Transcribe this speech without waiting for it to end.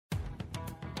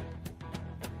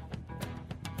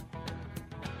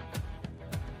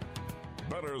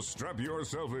better strap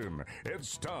yourself in.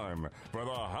 It's time for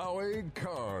the Howie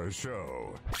Carr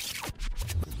Show.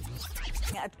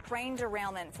 A train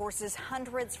derailment forces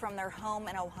hundreds from their home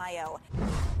in Ohio.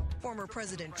 Former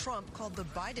President Trump called the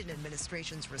Biden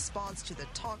administration's response to the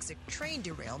toxic train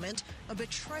derailment a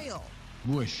betrayal.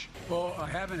 Bush. Well, I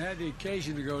haven't had the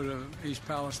occasion to go to East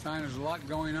Palestine. There's a lot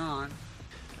going on.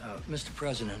 Mr.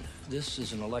 President, this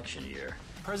is an election year.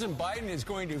 President Biden is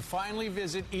going to finally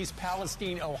visit East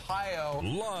Palestine, Ohio.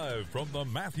 Live from the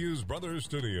Matthews Brothers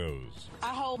Studios. I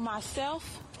hold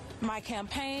myself, my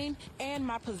campaign, and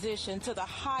my position to the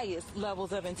highest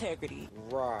levels of integrity.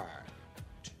 Right.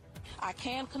 I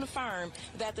can confirm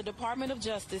that the Department of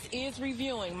Justice is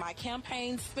reviewing my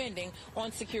campaign spending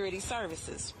on security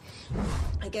services.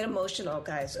 I get emotional,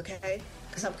 guys, okay?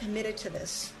 Because I'm committed to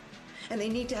this. And they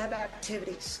need to have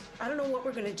activities. I don't know what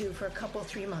we're going to do for a couple,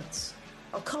 3 months.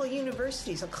 I'll call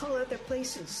universities. I'll call other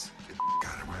places. Get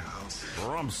out of my house.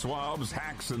 Rump swabs,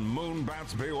 hacks, and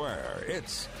moonbats beware.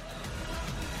 It's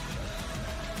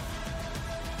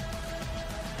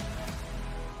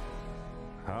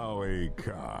Howie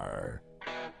Carr.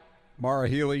 Mara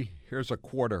Healy, here's a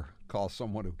quarter. Call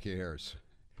someone who cares.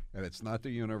 And it's not the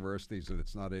universities and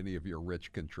it's not any of your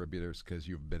rich contributors, because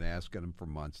you've been asking them for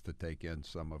months to take in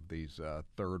some of these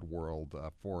third world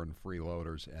foreign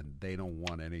freeloaders, and they don't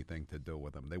want anything to do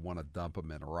with them. They want to dump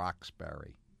them in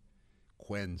Roxbury,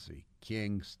 Quincy,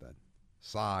 Kingston,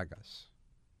 Saugus,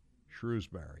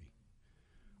 Shrewsbury,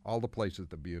 all the places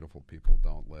the beautiful people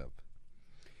don't live.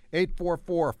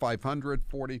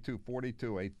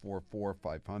 844-500-4242,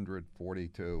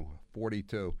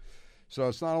 844-500-4242. So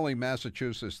it's not only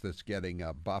Massachusetts that's getting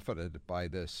buffeted by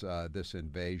this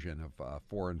invasion of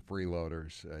foreign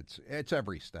freeloaders. It's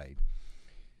every state.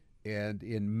 And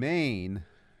in Maine,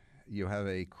 you have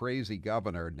a crazy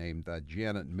governor named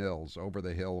Janet Mills, Over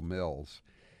the Hill Mills,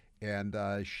 and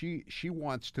she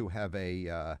wants to have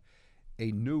a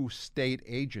new state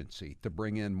agency to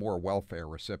bring in more welfare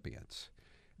recipients.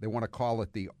 They want to call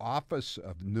it the Office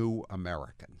of New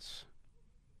Americans.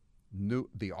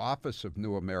 The Office of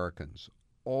New Americans,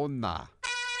 ONA.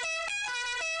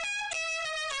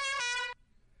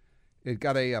 It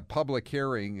got a public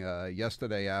hearing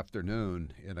yesterday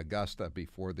afternoon in Augusta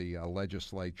before the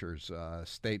legislature's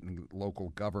State and Local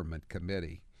Government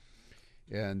Committee.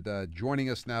 And joining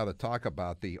us now to talk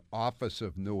about the Office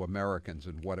of New Americans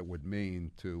and what it would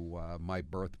mean to my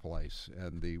birthplace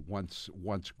and the once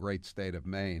great state of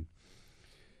Maine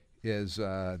is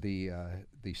the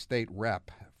state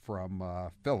rep from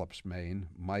Phillips, Maine,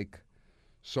 Mike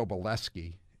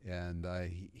Soboleski, and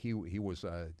he was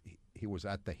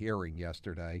at the hearing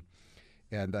yesterday,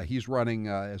 and he's running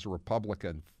as a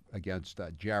Republican against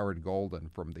Jared Golden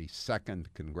from the 2nd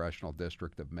Congressional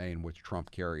District of Maine, which Trump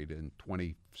carried in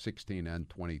 2016 and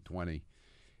 2020,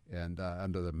 and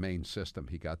under the Maine system,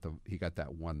 he got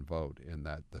that one vote in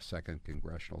the 2nd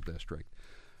Congressional District.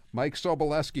 Mike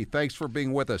Soboleski, thanks for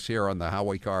being with us here on the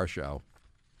Howie Carr Show.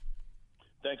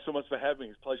 Thanks so much for having me.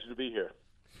 It's a pleasure to be here.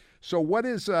 So what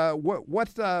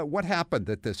happened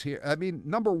at this here? I mean,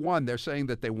 number one, they're saying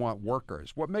that they want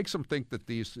workers. What makes them think that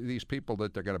these people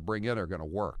that they're going to bring in are going to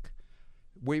work?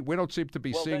 We don't seem to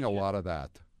be seeing a lot of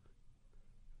that.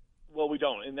 Well, we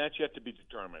don't, and that's yet to be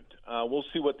determined. We'll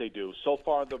see what they do. So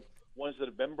far, the ones that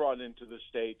have been brought into the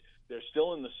state, they're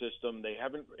still in the system. They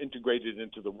haven't integrated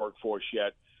into the workforce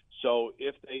yet. So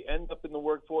if they end up in the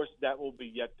workforce, that will be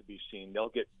yet to be seen. They'll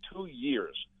get 2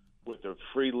 years worth of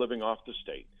free living off the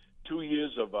state, 2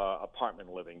 years of apartment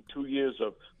living, 2 years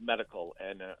of medical,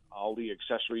 and all the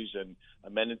accessories and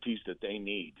amenities that they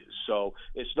need. So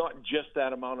it's not just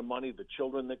that amount of money. The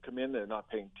children that come in, they're not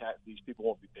paying these people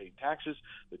won't be paying taxes.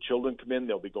 The children come in,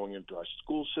 they'll be going into our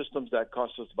school systems. That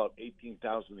costs us about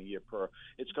 $18,000 a year per.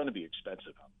 It's going to be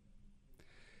expensive.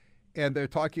 And they're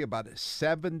talking about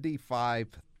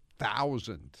 75,000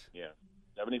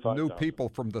 new people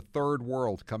from the third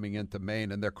world coming into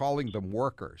Maine, and they're calling them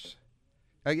workers.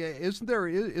 Isn't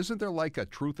there like a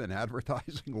truth in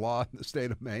advertising law in the state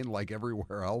of Maine, like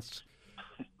everywhere else?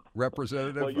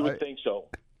 Representative? Well, you would think so.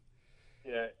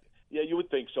 Yeah, you would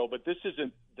think so, but this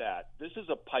isn't that. This is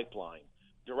a pipeline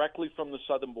directly from the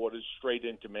southern borders straight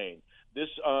into Maine. This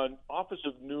Office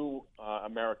of New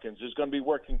Americans is going to be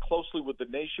working closely with the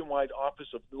nationwide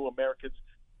Office of New Americans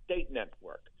State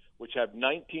Network, which have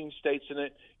 19 states in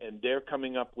it, and they're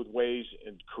coming up with ways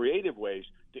and creative ways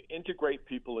to integrate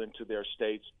people into their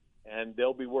states, and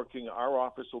they'll be working, our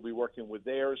office will be working with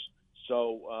theirs.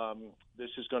 So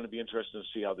this is going to be interesting to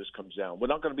see how this comes down. We're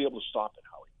not going to be able to stop it,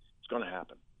 Howie. It's going to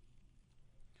happen.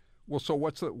 Well, so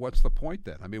what's the point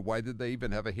then? I mean, why did they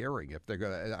even have a hearing if they're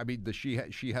gonna? I mean,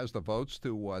 she has the votes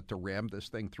to ram this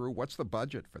thing through. What's the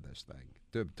budget for this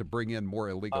thing to bring in more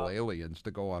illegal aliens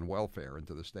to go on welfare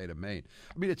into the state of Maine?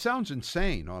 I mean, it sounds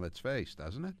insane on its face,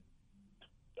 doesn't it?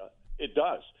 It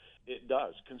does. It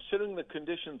does. Considering the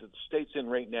conditions that the state's in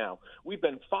right now, we've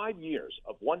been 5 years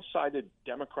of one-sided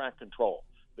Democrat control,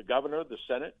 the governor, the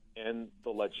Senate, and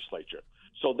the legislature.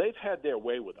 So they've had their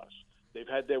way with us. They've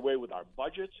had their way with our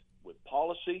budgets, with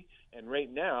policy, and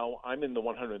right now I'm in the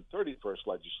 131st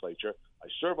legislature. I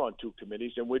serve on 2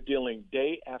 committees, and we're dealing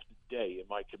day after day in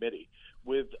my committee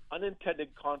with unintended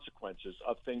consequences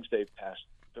of things they've passed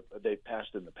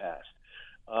in the past.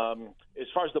 As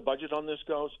far as the budget on this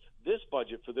goes, this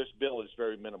budget for this bill is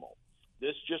very minimal.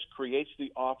 This just creates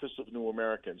the Office of New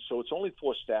Americans, so it's only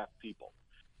for staff people.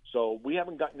 So we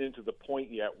haven't gotten into the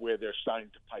point yet where they're starting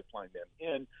to pipeline them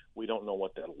in. We don't know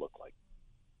what that'll look like.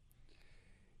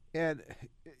 And,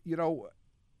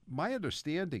 my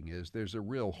understanding is there's a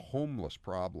real homeless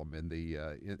problem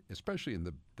in especially in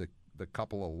the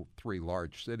couple of 3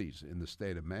 large cities in the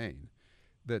state of Maine,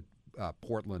 that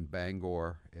Portland,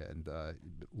 Bangor, and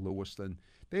Lewiston.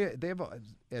 They have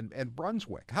and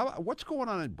Brunswick. What's going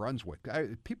on in Brunswick?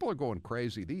 People are going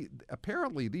crazy.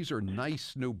 Apparently these are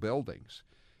nice new buildings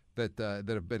that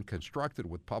have been constructed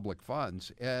with public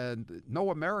funds, and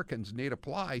no Americans need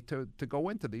apply to go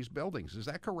into these buildings. Is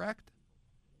that correct?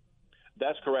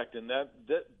 That's correct, and that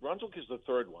Brunswick is the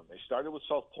third one. They started with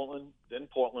South Portland, then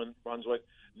Portland, Brunswick.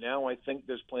 Now I think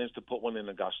there's plans to put one in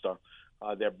Augusta.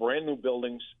 They're brand new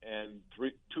buildings, and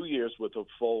 2 years worth of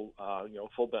full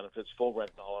benefits, full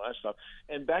rent, and all that stuff.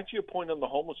 And back to your point on the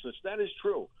homelessness, that is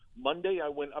true. Monday I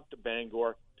went up to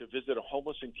Bangor to visit a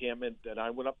homeless encampment that I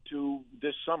went up to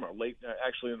this summer,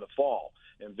 actually in the fall,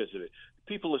 and visited.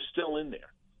 People are still in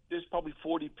there. There's probably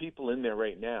 40 people in there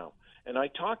right now. And I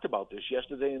talked about this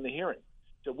yesterday in the hearing.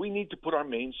 So we need to put our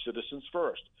Maine citizens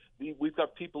first. We've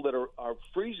got people that are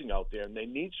freezing out there, and they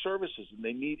need services, and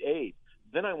they need aid.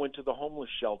 Then I went to the homeless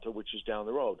shelter, which is down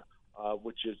the road,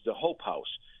 which is the Hope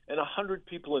House, and 100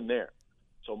 people in there.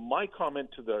 So my comment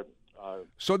to the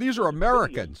so these are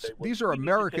Americans. These are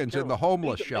Americans in the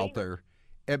homeless shelter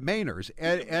at Mainers,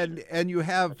 and you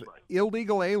have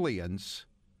illegal aliens,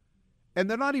 and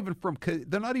they're not even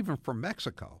from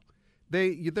Mexico.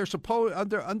 They're supposed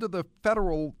under the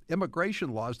federal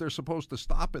immigration laws, they're supposed to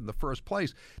stop in the first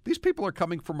place. These people are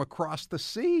coming from across the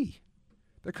sea.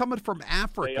 They're coming from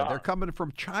Africa. They're coming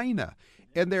from China,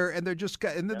 and then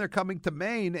they're coming to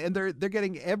Maine, and they're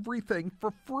getting everything for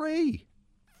free,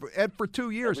 and for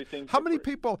 2 years. How many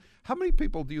people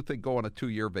do you think go on a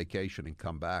 2-year vacation and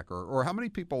come back, or how many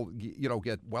people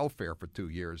get welfare for 2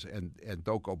 years and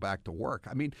don't go back to work?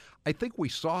 I mean, I think we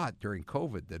saw it during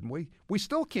COVID, didn't we? We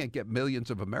still can't get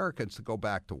millions of Americans to go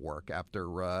back to work after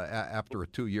a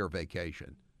 2-year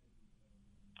vacation.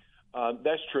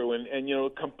 That's true.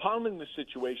 And compounding the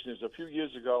situation is a few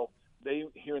years ago, they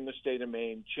here in the state of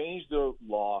Maine changed the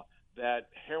law that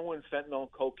heroin, fentanyl,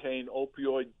 cocaine,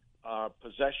 opioid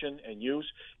possession and use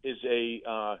is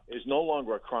no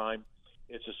longer a crime.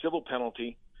 It's a civil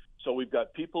penalty. So we've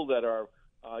got people that are,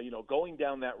 going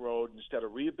down that road instead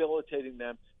of rehabilitating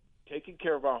them, taking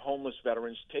care of our homeless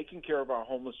veterans, taking care of our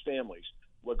homeless families.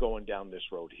 We're going down this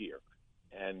road here,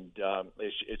 and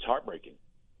it's heartbreaking.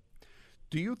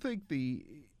 Do you think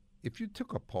if you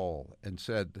took a poll and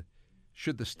said,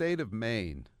 should the state of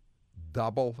Maine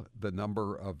double the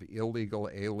number of illegal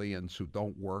aliens who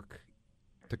don't work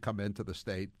to come into the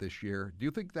state this year, do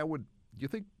you think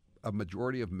a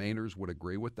majority of Mainers would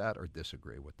agree with that or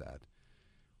disagree with that?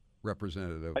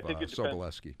 Representative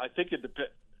Sobolewski. I think it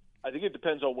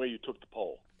depends on where you took the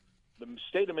poll. The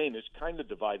state of Maine is kind of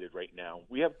divided right now.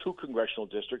 We have 2 congressional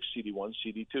districts, CD1,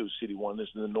 CD2. CD1 is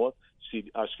in the north.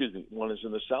 One is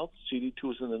in the south.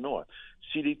 CD2 is in the north.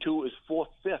 CD2 is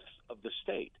 4/5 of the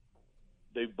state.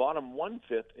 The bottom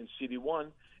 1/5 in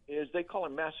CD1 is, they call it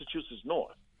Massachusetts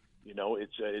North.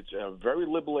 It's a very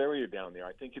liberal area down there.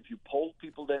 I think if you polled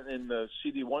people in the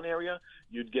CD1 area,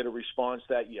 you'd get a response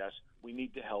that, yes, we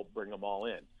need to help bring them all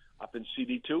in. Up in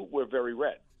CD2, we're very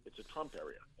red. It's a Trump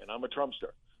area, and I'm a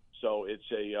Trumpster. So it's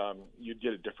you'd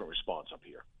get a different response up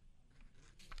here.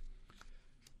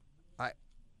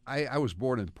 I was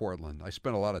born in Portland. I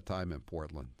spent a lot of time in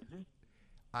Portland.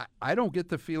 Mm-hmm. I don't get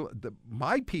the feel that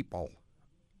my people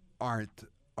aren't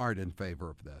in favor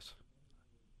of this.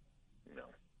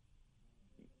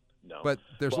 No. But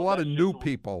there's a lot of new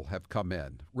people have come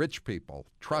in, rich people,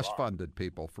 trust-funded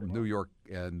people from New York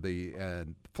and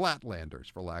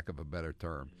flatlanders, for lack of a better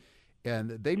term.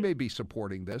 And they may be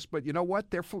supporting this, but you know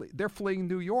what? They're fleeing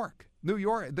New York. New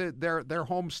York, their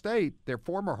home state, their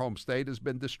former home state, has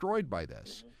been destroyed by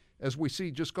this. As we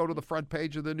see, just go to the front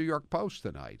page of the New York Post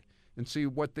tonight and see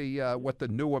what the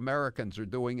new Americans are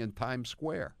doing in Times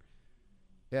Square.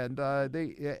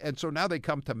 And so now they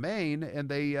come to Maine, and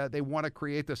they want to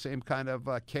create the same kind of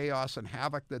chaos and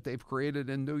havoc that they've created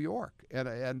in New York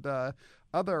and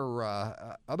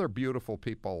other beautiful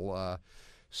people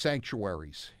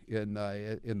sanctuaries in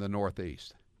the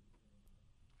Northeast.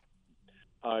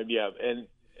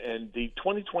 And the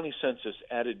 2020 census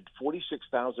added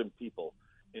 46,000 people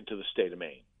into the state of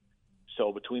Maine.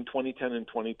 So between 2010 and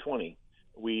 2020,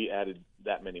 we added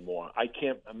that many more. I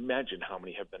can't imagine how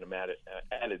many have been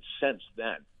added since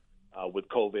then with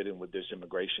COVID and with this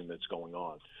immigration that's going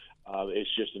on.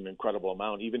 It's just an incredible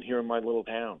amount. Even here in my little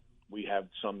town, we have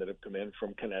some that have come in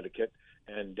from Connecticut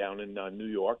and down in New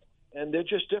York, and they're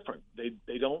just different.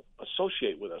 They don't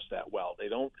associate with us that well. They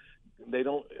don't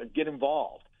get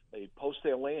involved. They post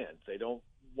their land. They don't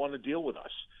want to deal with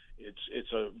us.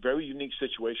 It's a very unique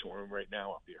situation we're in right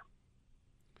now up here.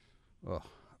 Oh.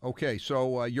 Okay,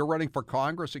 so you're running for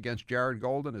Congress against Jared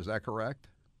Golden, is that correct?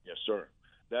 Yes, sir.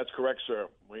 That's correct, sir.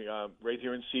 We right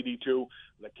here in CD2.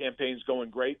 The campaign's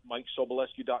going great.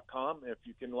 MikeSobolewski.com. If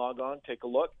you can log on, take a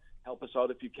look. Help us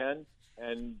out if you can.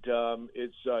 And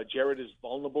Jared is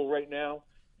vulnerable right now.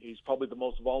 He's probably the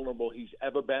most vulnerable he's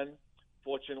ever been.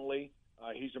 Fortunately,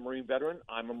 he's a Marine veteran.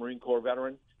 I'm a Marine Corps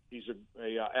veteran. He's a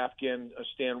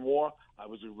Afghanistan war. I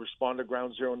was a responder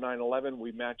ground zero 9/11.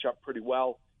 We match up pretty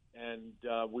well. And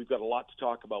we've got a lot to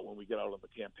talk about when we get out on the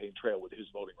campaign trail with his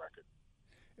voting record.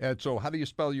 And so how do you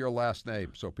spell your last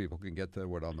name so people can get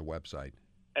to it on the website?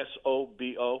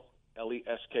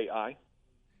 Soboleski.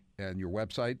 And your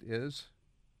website is?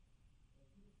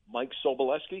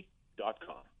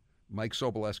 MikeSobolewski.com.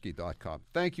 MikeSobolewski.com.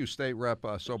 Thank you, State Rep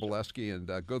Sobolewski, and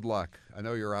good luck. I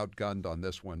know you're outgunned on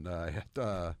this one at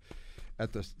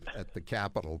the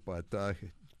Capitol, but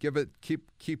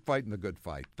keep fighting the good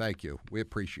fight. Thank you. We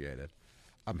appreciate it.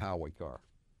 I'm Howie Carr.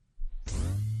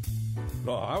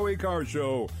 The Howie Carr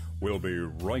Show will be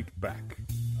right back.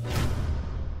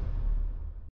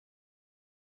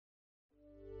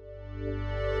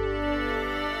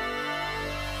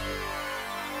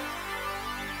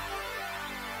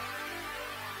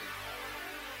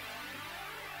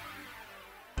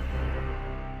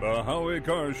 The Howie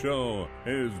Carr Show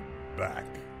is back.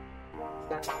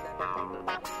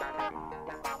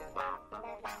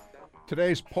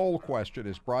 Today's poll question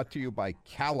is brought to you by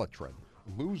Calitrin.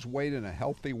 Lose weight in a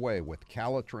healthy way with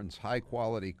Calitrin's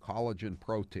high-quality collagen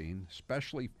protein,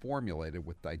 specially formulated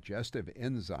with digestive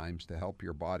enzymes to help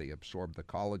your body absorb the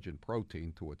collagen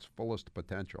protein to its fullest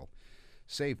potential.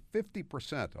 Save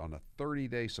 50% on a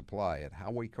 30-day supply at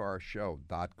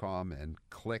HowieCarShow.com and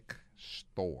click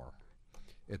Store.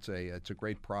 It's a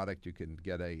great product. You can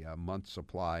get a month's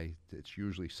supply. It's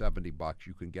usually $70.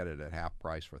 You can get it at half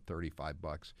price for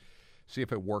 $35. See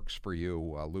if it works for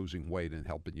you, losing weight and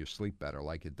helping you sleep better,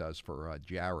 like it does for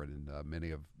Jared and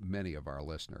many of our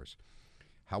listeners.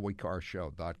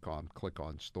 HowieCarShow.com. Click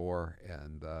on Store,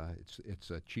 and it's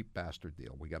a cheap bastard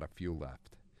deal. We got a few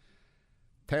left.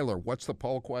 Taylor, what's the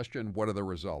poll question? What are the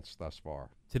results thus far?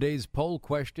 Today's poll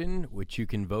question, which you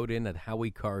can vote in at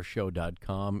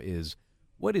HowieCarShow.com, is: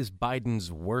 what is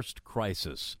Biden's worst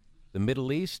crisis? The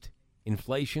Middle East,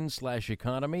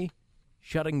 inflation/economy,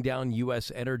 shutting down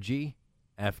U.S. energy,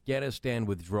 Afghanistan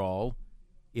withdrawal,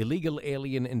 illegal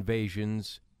alien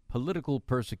invasions, political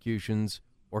persecutions,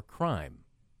 or crime?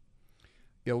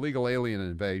 Illegal alien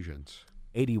invasions.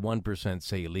 81%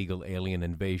 say illegal alien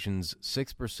invasions,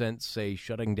 6% say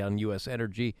shutting down U.S.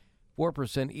 energy,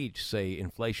 4% each say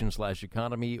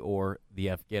inflation/economy or the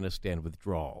Afghanistan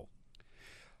withdrawal.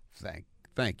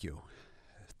 Thank you.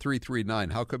 339,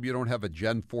 how come you don't have a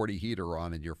Gen 40 heater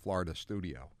on in your Florida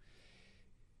studio?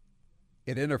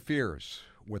 It interferes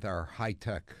with our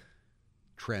high-tech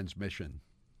transmission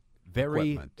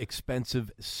Very equipment.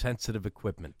 Expensive, sensitive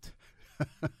equipment.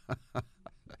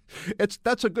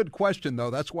 That's a good question,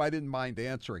 though. That's why I didn't mind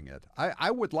answering it.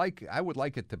 I would like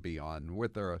it to be on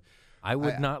with the. I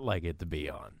would not like it to be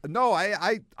on. No,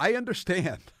 I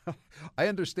understand. I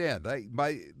understand.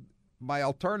 My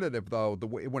alternative, though,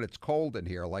 when it's cold in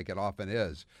here, like it often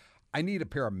is, I need a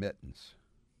pair of mittens.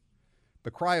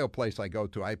 The cryo place I go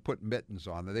to, I put mittens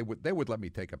on, and they would let me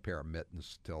take a pair of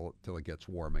mittens till it gets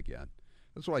warm again.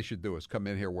 That's what I should do, is come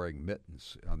in here wearing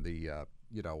mittens on the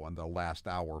on the last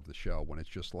hour of the show when it's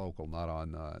just local, not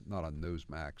on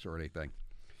Newsmax or anything.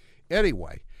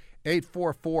 Anyway,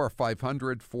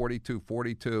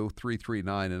 844-500-4242,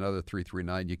 339, another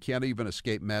 339. You can't even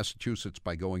escape Massachusetts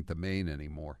by going to Maine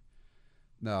anymore.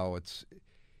 No,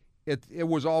 It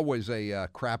was always a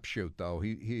crapshoot, though.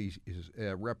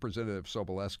 Representative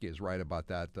Sobolewski is right about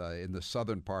that. In the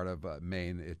southern part of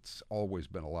Maine, it's always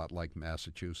been a lot like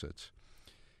Massachusetts.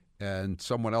 And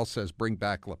someone else says, bring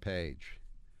back LePage.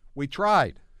 We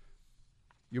tried.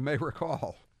 You may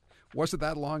recall. Wasn't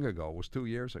that long ago. It was 2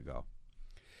 years ago.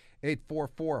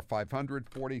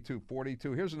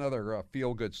 844-500-4242. Here's another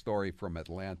feel-good story from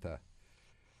Atlanta.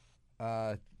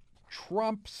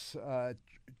 Trump's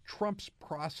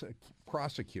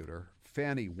prosecutor,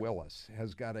 Fani Willis,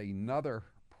 has got another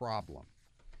problem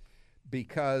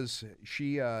because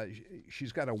she's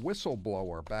got a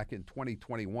whistleblower back in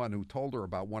 2021 who told her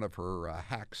about one of her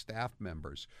hack staff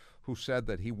members who said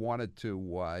that he wanted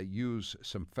to use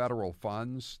some federal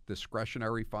funds,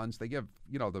 discretionary funds. They give,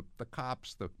 the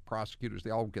cops, the prosecutors,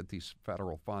 they all get these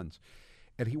federal funds.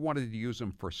 And he wanted to use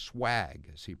them for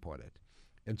swag, as he put it.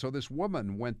 And so this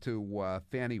woman went to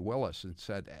Fani Willis and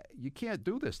said, you can't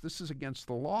do this. This is against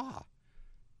the law.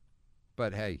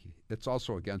 But, hey, it's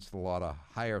also against the law to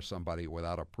hire somebody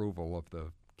without approval of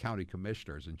the county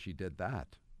commissioners, and she did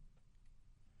that,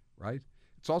 right?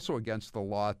 It's also against the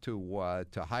law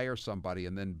to hire somebody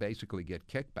and then basically get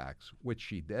kickbacks, which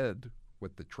she did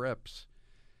with the trips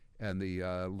and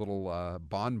the little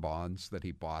bonbons that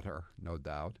he bought her, no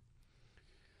doubt.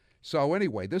 So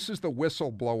anyway, this is the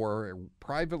whistleblower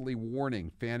privately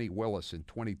warning Fani Willis in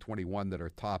 2021 that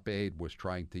her top aide was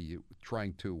trying to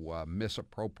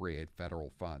misappropriate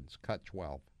federal funds. Cut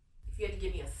 12. If you had to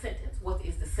give me a sentence, what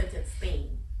is the sentence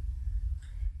theme?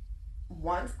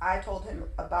 Once I told him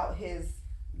about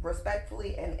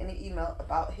respectfully and in an email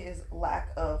about his lack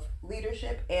of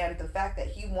leadership and the fact that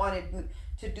he wanted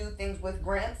to do things with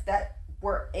grants that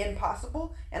were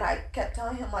impossible, and I kept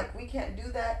telling him, we can't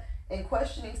do that, and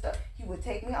questioning stuff. He would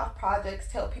take me off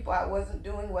projects, tell people I wasn't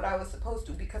doing what I was supposed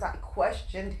to because I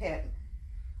questioned him.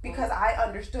 Because I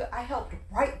understood. I helped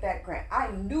write that grant.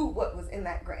 I knew what was in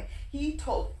that grant. He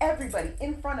told everybody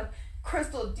in front of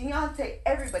Crystal, Deontay,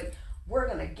 everybody, we're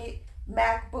going to get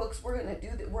MacBooks, we're going to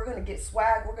do that, we're going to get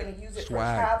swag, we're going to use it for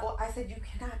travel. I said, you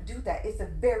cannot do that. It's a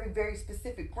very, very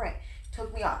specific grant.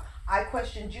 Took me off. I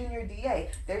questioned Junior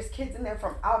DA. There's kids in there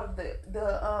from out of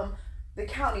the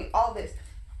county, all this.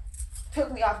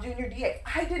 Took me off Junior DA.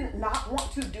 I did not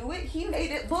want to do it. He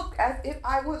made it look as if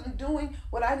I wasn't doing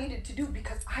what I needed to do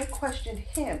because I questioned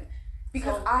him.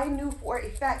 Because I knew for a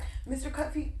fact Mr.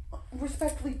 Cuffey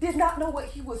respectfully did not know what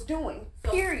he was doing,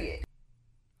 period.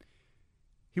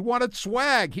 He wanted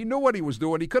swag. He knew what he was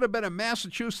doing. He could have been a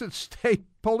Massachusetts state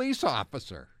police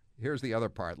officer. Here's the other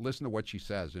part. Listen to what she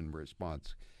says in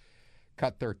response.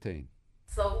 Cut 13.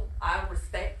 So I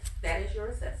respect that is your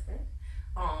assessment.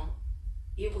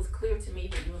 It was clear to me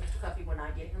that you and Mr. Cuffey were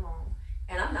not getting along.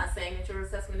 And I'm not saying that your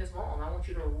assessment is wrong. I want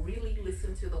you to really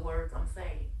listen to the words I'm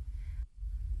saying.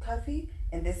 Cuffey,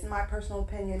 and this is my personal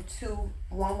opinion, to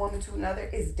one woman to another,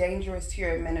 is dangerous to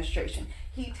your administration.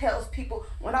 He tells people,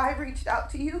 when I reached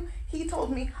out to you, he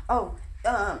told me,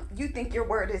 you think your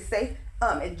word is safe?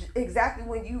 Exactly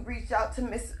when you reached out to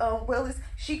Miss Willis,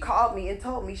 she called me and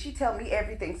told me, she tell me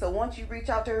everything. So once you reach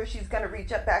out to her, she's going to reach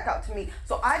back out to me.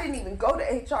 So I didn't even go to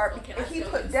HR because he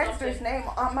put Dexter's name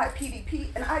on my PDP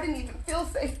and I didn't even feel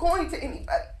safe going to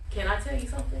anybody. Can I tell you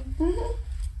something? Mm-hmm.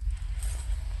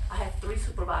 I have 3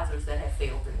 supervisors that have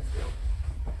failed in this building.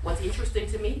 What's interesting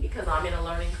to me, because I'm in a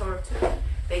learning curve too,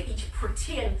 they each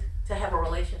pretend to have a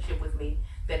relationship with me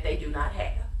that they do not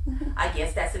have. I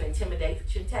guess that's an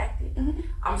intimidation tactic.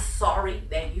 I'm sorry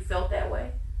that you felt that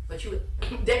way, but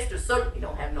Dexter certainly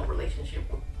don't have no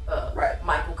relationship with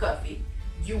Michael Cuffey.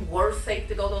 You were safe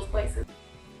to go those places.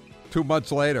 2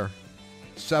 months later,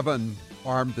 7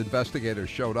 armed investigators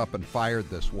showed up and fired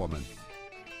this woman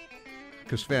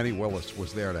because Fani Willis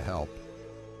was there to help.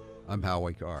 I'm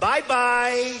Howie Carr.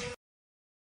 Bye-bye.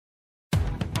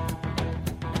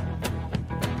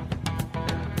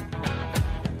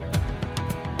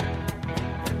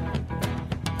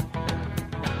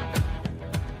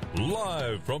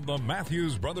 Live from the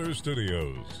Matthews Brothers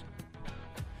Studios.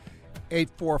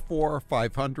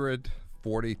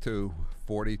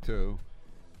 844-500-4242.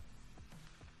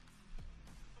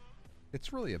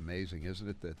 It's really amazing, isn't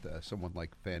it, that someone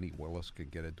like Fani Willis can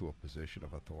get into a position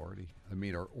of authority? I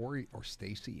mean, or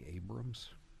Stacey Abrams.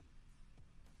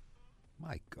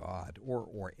 My God.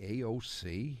 Or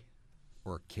AOC.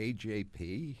 Or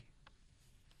KJP.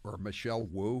 Or Michelle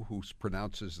Wu, who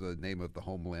pronounces the name of the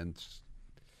Homeland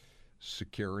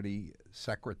Security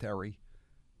Secretary,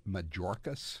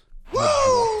 Mayorkas.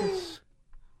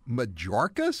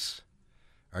 Mayorkas?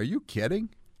 Are you kidding?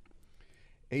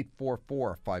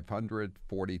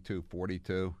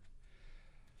 844-500-4242.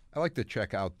 I like to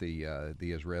check out the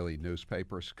Israeli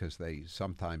newspapers because they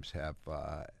sometimes have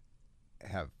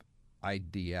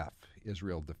IDF,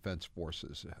 Israel Defense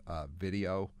Forces,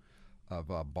 video of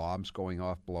bombs going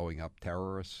off, blowing up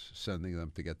terrorists, sending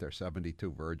them to get their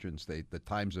 72 virgins. The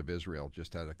Times of Israel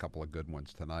just had a couple of good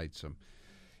ones tonight, some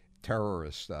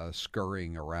terrorists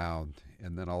scurrying around,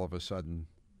 and then all of a sudden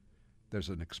there's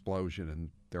an explosion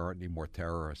and there aren't any more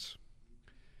terrorists.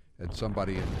 And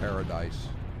somebody in paradise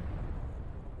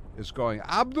is going,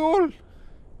 Abdul,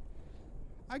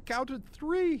 I counted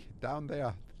 3 down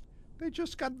there. They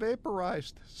just got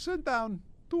vaporized. Send down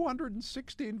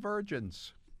 216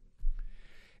 virgins.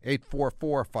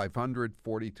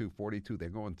 844-500-4242. They're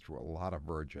going through a lot of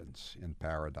virgins in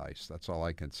paradise. That's all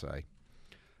I can say.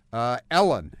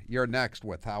 Ellen, you're next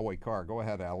with Howie Carr. Go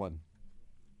ahead, Ellen.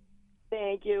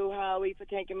 Thank you, Howie, for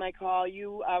taking my call.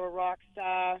 You are a rock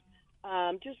star.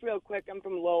 Just real quick, I'm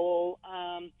from Lowell.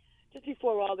 Just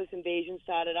before all this invasion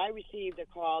started, I received a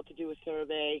call to do a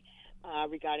survey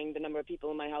regarding the number of people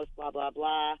in my house, blah, blah,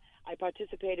 blah. I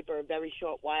participated for a very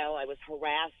short while. I was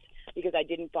harassed because I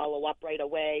didn't follow up right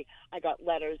away. I got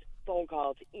letters, phone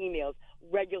calls, emails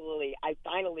regularly. I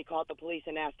finally called the police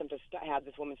and asked them to have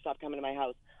this woman stop coming to my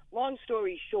house. Long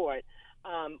story short,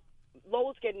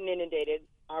 Lowell's getting inundated.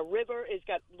 Our river has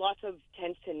got lots of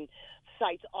tents and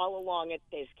sites all along it.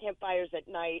 There's campfires at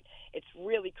night. It's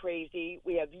really crazy.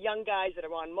 We have young guys that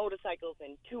are on motorcycles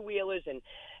and two-wheelers and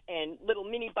little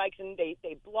mini bikes, and they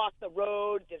block the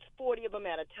road. There's 40 of them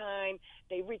at a time.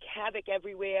 They wreak havoc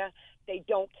everywhere. They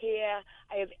don't care.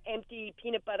 I have empty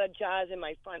peanut butter jars in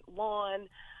my front lawn.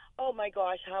 Oh, my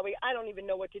gosh, Howie, I don't even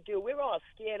know what to do. We're all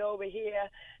scared over here.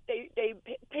 They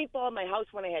paintballed my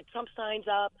house when I had Trump signs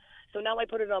up. So now I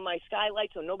put it on my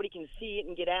skylight so nobody can see it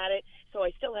and get at it. So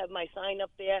I still have my sign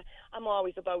up there. I'm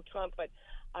always about Trump, but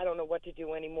I don't know what to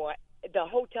do anymore. The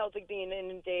hotels are being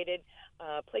inundated.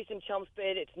 Place in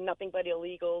Chelmsford, it's nothing but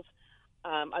illegals.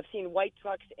 I've seen white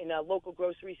trucks in a local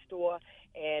grocery store,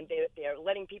 and they're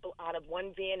letting people out of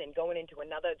one van and going into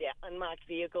another. They're unmarked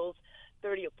vehicles,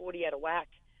 30 or 40 at a whack.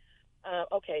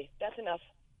 Okay, that's enough.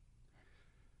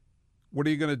 What are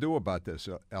you going to do about this,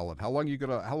 Ellen? How long are you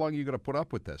going to put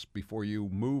up with this before you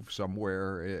move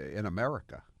somewhere in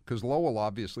America? Because Lowell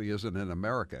obviously isn't in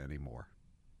America anymore.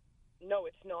 No,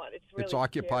 it's not. It's really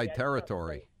occupied scary.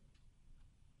 territory.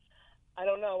 I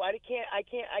don't know. I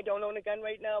don't own a gun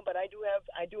right now, but I do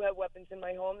have weapons in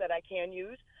my home that I can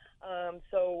use.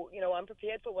 So I'm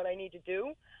prepared for what I need to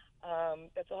do.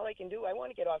 That's all I can do. I want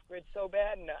to get off grid so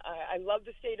bad, and I love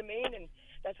the state of Maine, and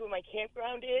that's where my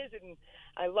campground is, and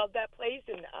I love that place,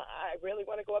 and I really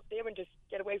want to go up there and just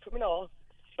get away from it all.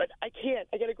 But I can't.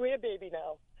 I got a grandbaby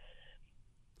now.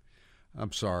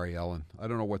 I'm sorry, Ellen. I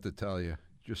don't know what to tell you.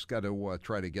 Just got to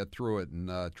try to get through it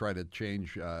and try to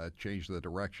change the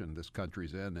direction this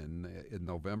country's in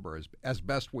November as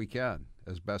best we can.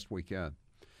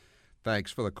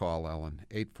 Thanks for the call, Ellen.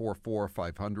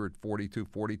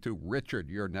 844-500-4242.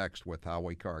 Richard, you're next with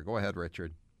Howie Carr. Go ahead,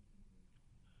 Richard.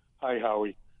 Hi,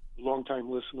 Howie. Long-time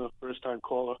listener, first-time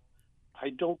caller. I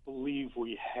don't believe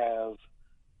we have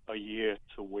a year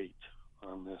to wait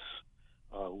on this.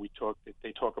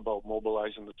 They talk about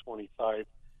mobilizing the 25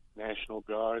 National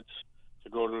Guards to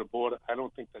go to the border. I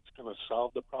don't think that's going to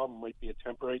solve the problem. It might be a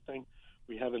temporary thing.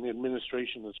 We have an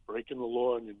administration that's breaking the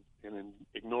law and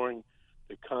ignoring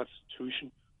the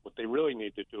Constitution. What they really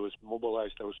need to do is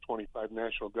mobilize those 25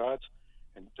 National Guards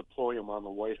and deploy them on the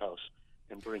White House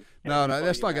and bring. No,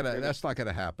 that's not gonna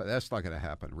happen. That's not gonna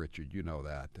happen, Richard. You know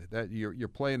that. That you're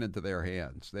playing into their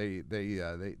hands. They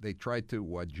tried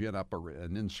to gin up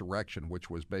an insurrection, which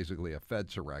was basically a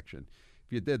Fedsurrection.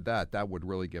 If you did that, that would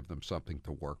really give them something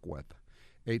to work with.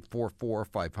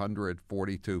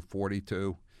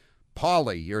 844-500-4242.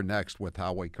 Polly, you're next with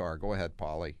Howie Carr. Go ahead,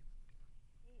 Polly.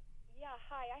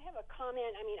 Hi, I have a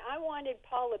comment. I mean, I wanted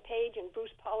Paul LePage and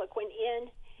Bruce Poliquin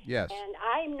in. Yes. And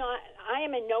I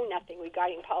am a know-nothing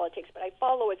regarding politics, but I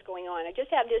follow what's going on. I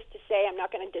just have this to say. I'm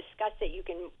not going to discuss it. You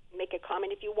can make a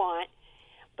comment if you want.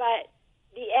 But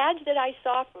the ads that I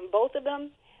saw from both of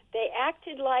them, they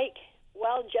acted like,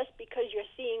 well, just because you're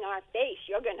seeing our face,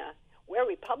 we're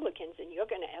Republicans and you're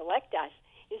going to elect us.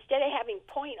 Instead of having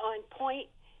point-on-point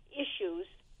issues,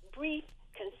 brief,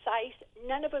 concise,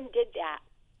 none of them did that.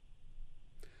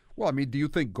 Well, I mean, do you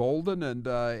think Golden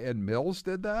and Mills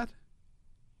did that?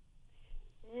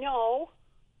 No,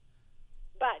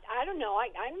 but I don't know.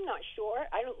 I'm not sure.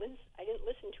 I didn't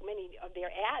listen to many of their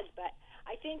ads, but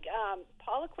I think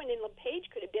Poliquin and LePage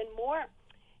could have been more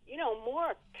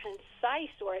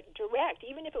concise or direct,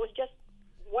 even if it was just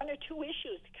one or two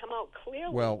issues to come out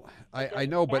clearly. Well, I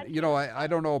know, but I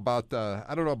don't know about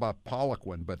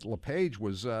Poliquin, but LePage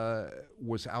was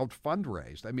out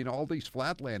fundraised. I mean, all these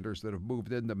flatlanders that have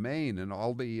moved into Maine, and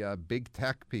all the big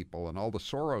tech people, and all the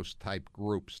Soros type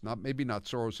groups. Maybe not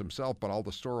Soros himself, but all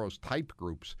the Soros type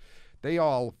groups. They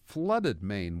all flooded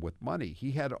Maine with money.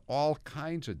 He had all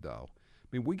kinds of dough. I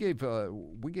mean, we gave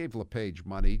LePage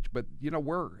money, but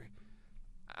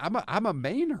I'm a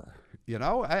Mainer.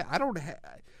 I don't.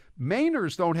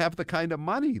 Mainers don't have the kind of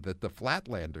money that the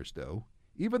Flatlanders do.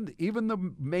 Even the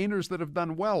Mainers that have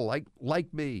done well,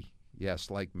 like me. Yes,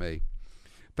 like me.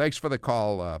 Thanks for the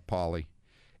call, Paulie.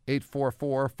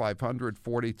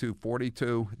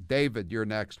 844-500-4242. David, you're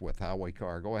next with Howie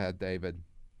Carr. Go ahead, David.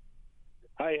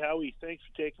 Hi, Howie. Thanks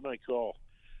for taking my call.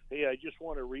 Hey, I just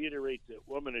want to reiterate that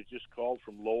woman that just called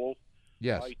from Lowell.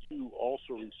 Yes. I, too,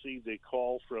 also received a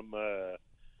call from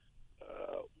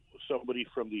somebody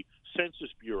from the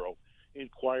Census Bureau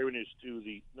inquiring as to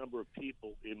the number of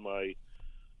people in my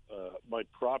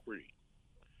property.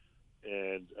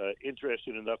 And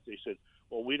interesting enough, they said,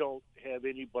 well, we don't have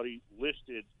anybody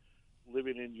listed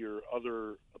living in your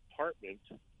other apartment.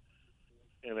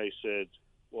 And I said,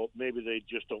 well, maybe they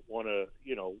just don't want to,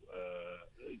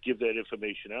 give that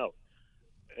information out.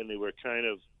 And they were kind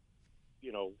of,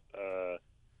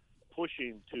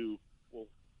 pushing to, well,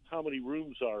 how many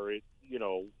rooms are it,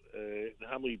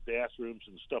 how many bathrooms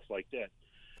and stuff like that.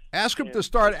 Ask him to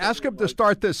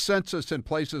start this census in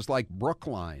places like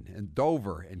Brookline and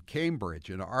Dover and Cambridge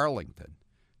and Arlington.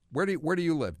 Where do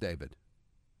you live, David?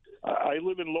 I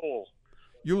live in Lowell.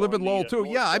 You live in Lowell too.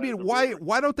 Yeah, I mean,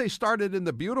 why don't they start it in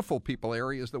the beautiful people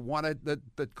areas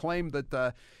that claim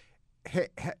that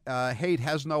hate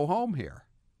has no home here?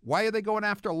 Why are they going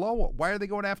after Lowell? Why are they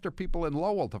going after people in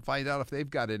Lowell to find out if they've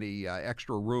got any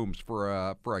extra rooms for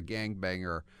a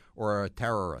gangbanger or a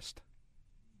terrorist?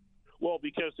 Well,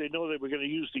 because they know that we're going to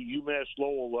use the UMass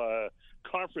Lowell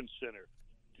Conference Center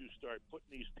to start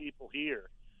putting these people here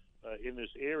in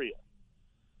this area.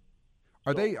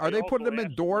 Are they putting them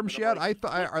in dorms yet? I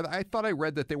thought I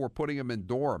read that they were putting them in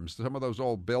dorms. Some of those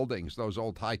old buildings, those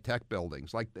old high-tech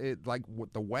buildings, like the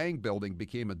Wang building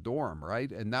became a dorm,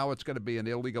 right? And now it's going to be an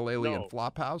illegal alien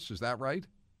flop house. Is that right?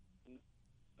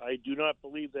 I do not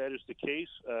believe that is the case.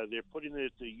 They're putting it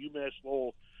at the UMass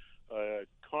Lowell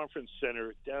Conference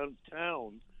Center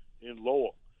downtown in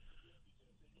Lowell.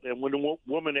 And when the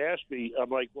woman asked me,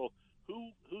 I'm like, well,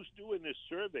 who's doing this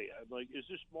survey? I'm like, is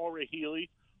this Maura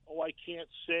Healey? Oh, I can't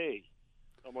say.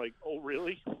 I'm like, oh,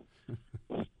 really?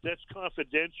 That's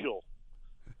confidential.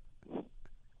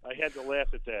 I had to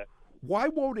laugh at that. Why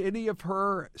won't any of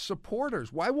her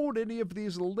supporters, why won't any of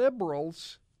these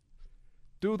liberals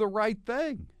do the right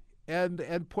thing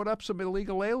and put up some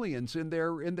illegal aliens in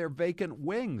their vacant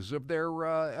wings of their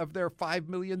 $5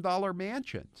 million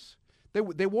mansions?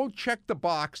 They won't check the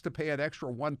box to pay an extra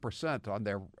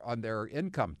 1% on their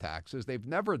income taxes. They've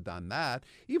never done that,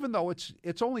 even though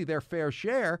it's only their fair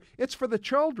share. It's for the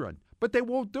children, but they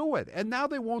won't do it. And now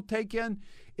they won't take in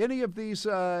any of these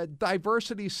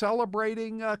diversity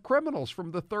celebrating criminals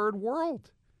from the third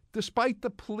world, despite the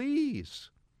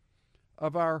pleas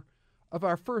of our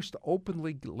first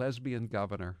openly lesbian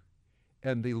governor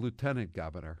and the lieutenant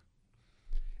governor.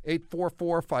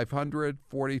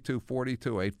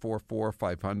 844-500-4242,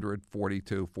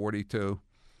 844-500-4242.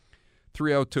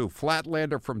 302,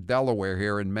 Flatlander from Delaware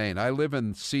here in Maine. I live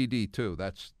in CD2,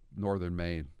 that's northern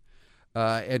Maine,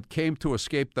 and came to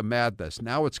escape the madness.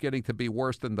 Now it's getting to be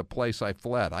worse than the place I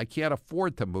fled. I can't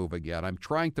afford to move again. I'm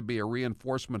trying to be a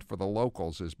reinforcement for the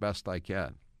locals as best I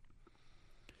can.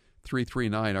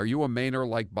 339, are you a Mainer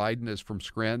like Biden is from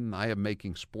Scranton? I am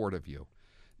making sport of you.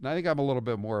 And I think I'm a little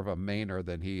bit more of a Mainer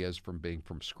than he is from being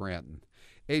from Scranton.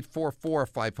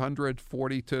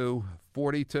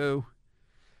 844-500-4242.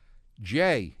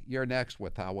 Jay, you're next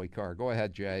with Howie Carr. Go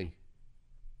ahead, Jay.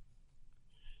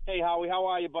 Hey, Howie, how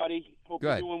are you, buddy? Hope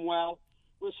Good. You're doing well.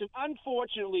 Listen,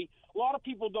 unfortunately, a lot of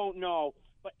people don't know,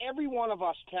 but every one of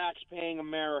us tax-paying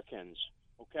Americans,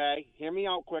 okay, hear me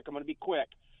out quick, I'm going to be quick,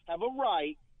 have a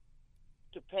right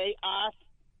to pay our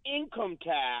income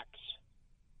tax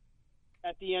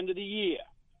at the end of the year.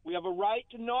 We have a right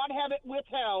to not have it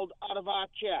withheld out of our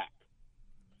check.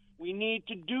 We need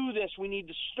to do this. We need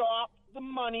to stop the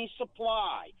money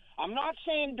supply. I'm not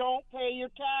saying don't pay your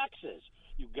taxes.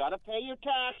 You've got to pay your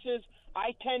taxes.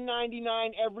 I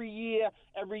 1099 every year.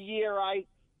 Every year I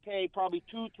pay probably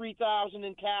 $2,000-$3,000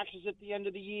 in taxes at the end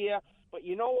of the year. But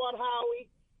you know what, Howie?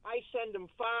 I send them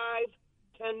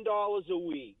 $5-10 a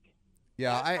week.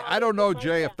 Yeah, I don't know,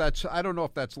 Jay, if that's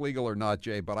legal or not,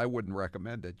 Jay, but I wouldn't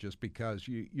recommend it just because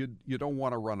you don't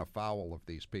want to run afoul of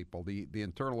these people. The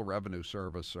Internal Revenue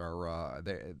Service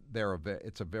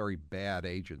it's a very bad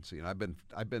agency, and I've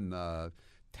been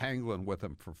tangling with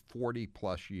them for 40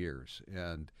 plus years,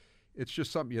 and it's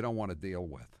just something you don't want to deal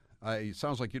with. It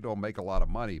sounds like you don't make a lot of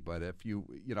money, but if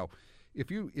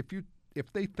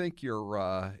they think you're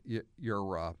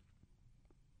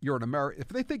an American, if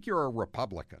they think you're a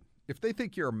Republican, if they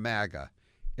think you're a MAGA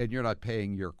and you're not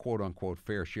paying your quote-unquote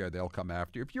fair share, they'll come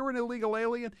after you. If you're an illegal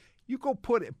alien, you go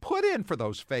put in for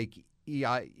those fake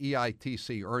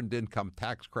EITC, earned income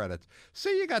tax credits.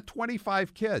 Say you got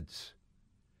 25 kids.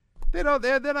 They're not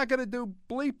going to do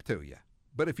bleep to you.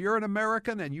 But if you're an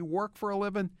American and you work for a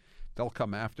living, they'll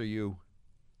come after you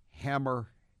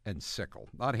hammer and sickle.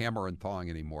 Not hammer and tong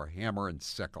anymore, hammer and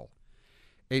sickle.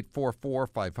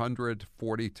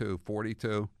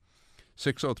 844-500-4242.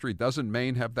 603, doesn't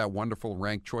Maine have that wonderful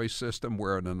ranked choice system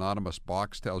where an anonymous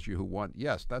box tells you who won?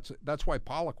 Yes, that's why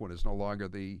Poliquin is no longer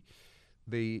the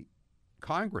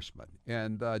congressman,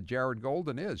 and Jared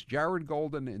Golden is. Jared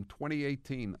Golden in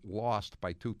 2018 lost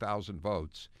by 2,000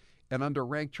 votes, and under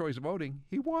ranked choice voting,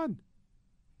 he won.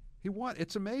 He won.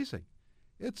 It's amazing.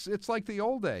 It's like the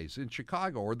old days in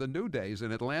Chicago or the new days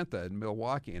in Atlanta and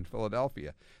Milwaukee and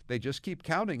Philadelphia. They just keep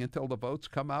counting until the votes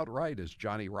come out right, as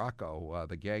Johnny Rocco,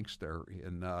 the gangster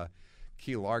in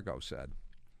Key Largo, said.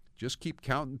 Just keep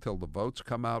counting until the votes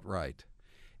come out right.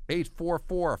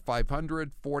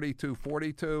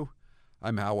 844-500-4242.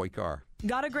 I'm Howie Carr.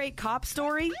 Got a great cop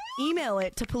story? Email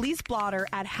it to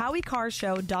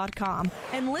policeblotter@howiecarrshow.com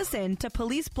and listen to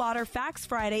Police Blotter Facts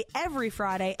Friday every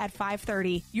Friday at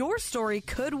 5:30. Your story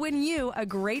could win you a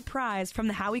great prize from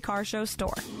the Howie Carr Show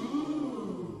store.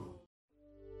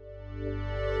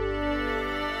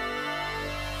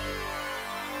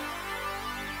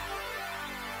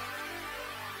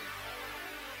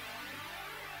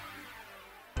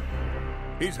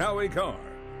 He's Howie Carr,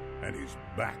 and he's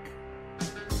back.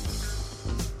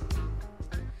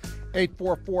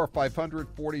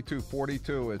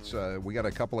 844-500-4242. It's we got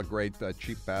a couple of great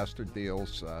cheap bastard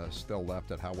deals still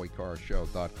left at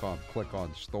HowieCarrShow.com. Click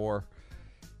on store.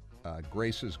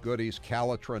 Grace's Goodies,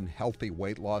 Calitrin Healthy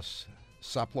Weight Loss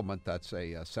Supplement. That's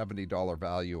a $70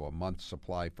 value, a month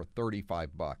supply for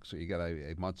 $35. So you get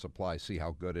a month supply, see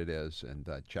how good it is, and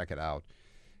check it out.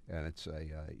 And it's a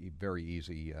very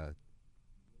easy,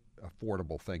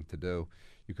 affordable thing to do.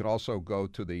 You can also go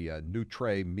to the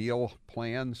Nutray meal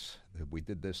plans. We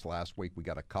did this last week. We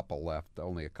got a couple left,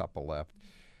 only a couple left.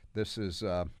 This is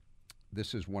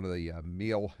one of the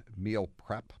meal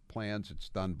prep plans. It's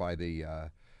done by the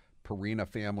Perina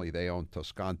family. They own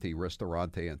Toscanti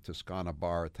Ristorante and Toscana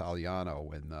Bar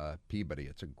Italiano in Peabody.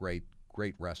 It's a great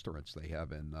restaurants they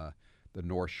have in the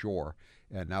North Shore,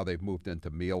 and now they've moved into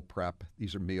meal prep.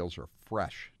 These meals are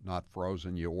fresh, not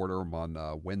frozen. You order them on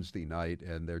Wednesday night,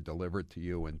 and they're delivered to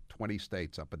you in 20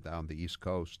 states up and down the East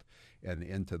Coast and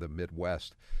into the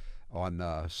Midwest on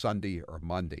Sunday or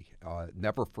Monday.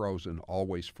 Never frozen,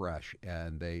 always fresh,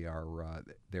 and they are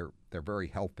they're very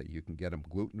healthy. You can get them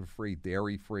gluten-free,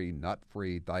 dairy-free,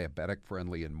 nut-free,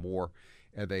 diabetic-friendly, and more.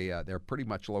 And they're pretty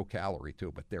much low-calorie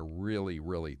too, but they're really,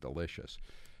 really delicious.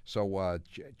 So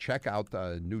check out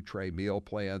the Nutray meal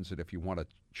plans, and if you want to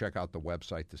check out the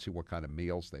website to see what kind of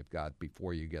meals they've got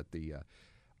before you get the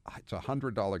it's a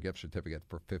 $100 gift certificate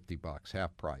for $50,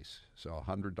 half price. So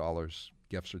 $100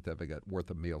 gift certificate worth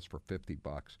of meals for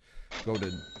 $50. Go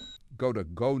to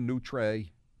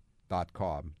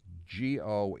gonutray.com,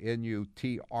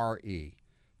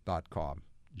 GONUTRE.com.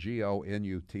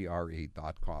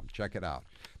 GONUTRE.com. Check it out.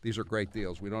 These are great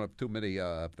deals. We don't have too many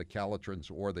of the Calitrins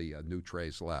or the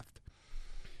Nutrays left.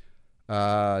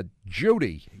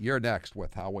 Judy, you're next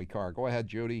with Howie Carr. Go ahead,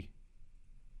 Judy.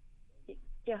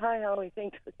 Yeah, hi, Howie.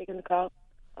 Thanks for taking the call.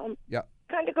 Yeah.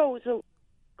 Kind of goes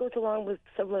along with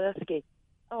Sobolewski.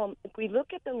 If we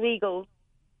look at the legal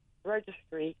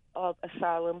registry of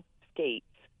asylum states,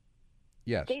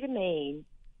 yes, the state of Maine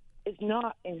is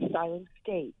not an asylum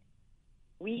state.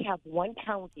 We have one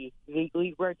county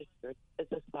legally registered as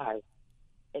asylum,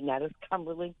 and that is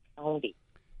Cumberland County.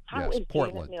 How yes, is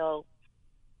Portland. Janet Mills,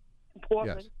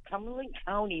 Portland, Yes. Cumberland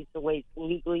County is the way it's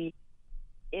legally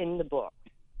in the book?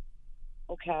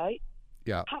 Okay?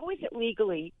 Yeah. How is it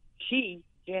legally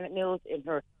Janet Mills, and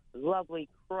her lovely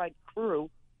crud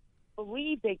crew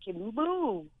believe they can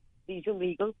move these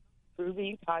illegals through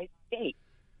the entire state?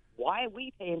 Why are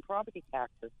we paying property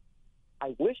taxes?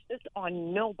 I wish this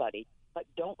on nobody, but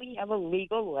don't we have a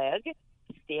legal leg to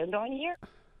stand on here?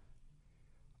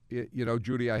 You know,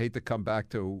 Judy, I hate to come back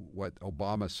to what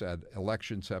Obama said.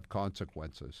 Elections have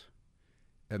consequences.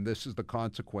 And this is the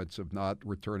consequence of not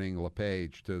returning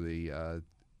LePage to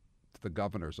the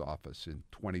governor's office in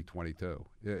 2022.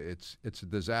 It's a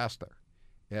disaster.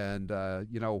 And,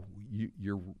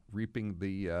 you're reaping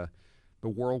the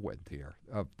whirlwind here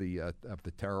of the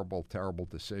terrible, terrible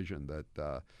decision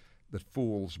that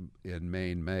fools in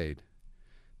Maine made.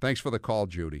 Thanks for the call,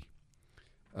 Judy.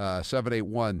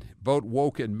 781, vote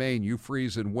woke in Maine. You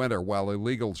freeze in winter while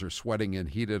illegals are sweating in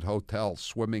heated hotels,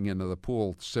 swimming into the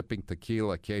pool, sipping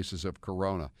tequila, cases of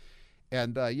corona.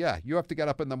 And, you have to get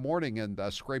up in the morning and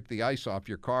scrape the ice off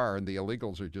your car, and the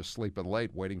illegals are just sleeping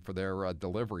late waiting for their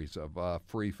deliveries of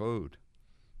free food.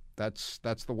 That's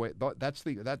the way. That's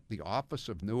the office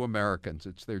of New Americans.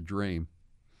 It's their dream.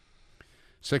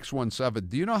 617,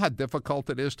 do you know how difficult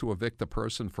it is to evict a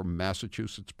person from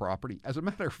Massachusetts property? As a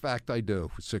matter of fact, I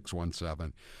do,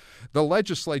 617. The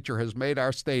legislature has made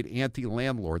our state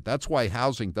anti-landlord. That's why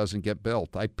housing doesn't get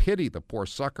built. I pity the poor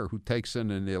sucker who takes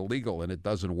in an illegal and it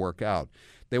doesn't work out.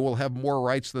 They will have more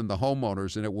rights than the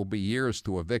homeowners, and it will be years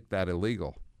to evict that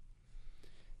illegal.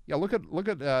 Yeah, look at.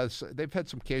 They've had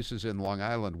some cases in Long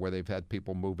Island where they've had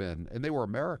people move in, and they were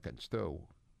Americans too,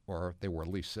 or they were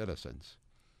at least citizens.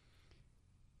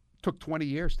 Took 20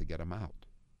 years to get them out.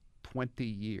 20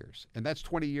 years. And that's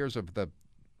 20 years of the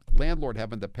landlord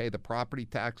having to pay the property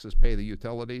taxes, pay the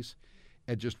utilities,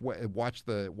 and just watch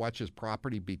his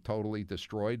property be totally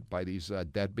destroyed by these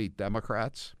deadbeat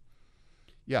Democrats.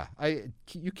 Yeah,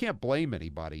 you can't blame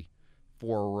anybody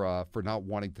for not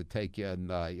wanting to take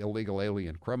in illegal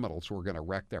alien criminals who are going to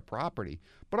wreck their property.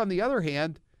 But on the other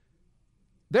hand,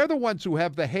 they're the ones who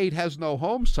have the hate has no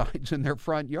home signs in their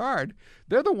front yard.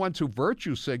 They're the ones who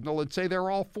virtue signal and say they're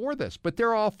all for this, but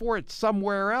they're all for it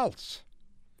somewhere else.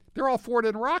 They're all for it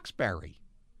in Roxbury,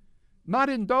 not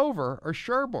in Dover or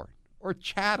Sherborne or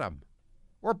Chatham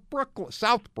or Brookline,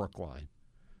 South Brookline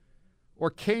or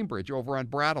Cambridge over on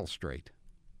Brattle Street.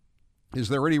 Is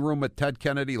there any room at Ted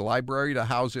Kennedy Library to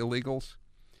house illegals?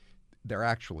 There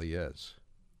actually is.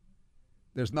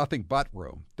 There's nothing but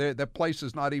room. The place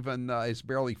is not even, is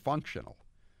barely functional.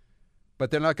 But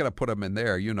they're not going to put them in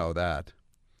there. You know that.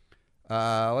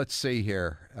 Let's see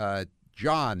here.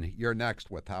 John, you're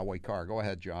next with Howie Carr. Go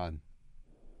ahead, John.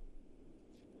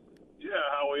 Yeah,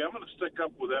 Howie, I'm going to stick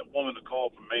up with that woman that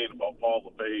called from Maine about Paul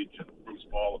LePage and Bruce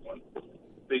Baldwin.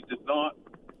 They did not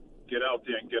get out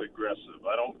there and get aggressive.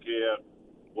 I don't care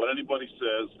what anybody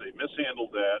says. They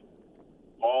mishandled that.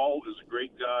 Paul is a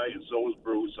great guy, and so is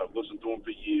Bruce. I've listened to him for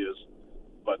years.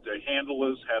 But their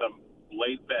handlers had him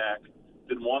laid back,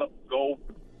 didn't want to go,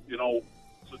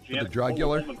 so Janet the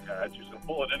jugular woman card. She's going to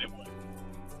pull it anyway.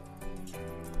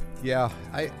 Yeah,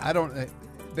 I don't.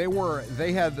 They were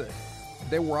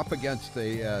up against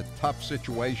a tough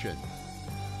situation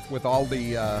with all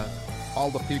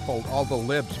the people, all the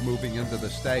libs moving into the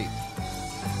state.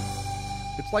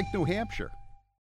 It's like New Hampshire.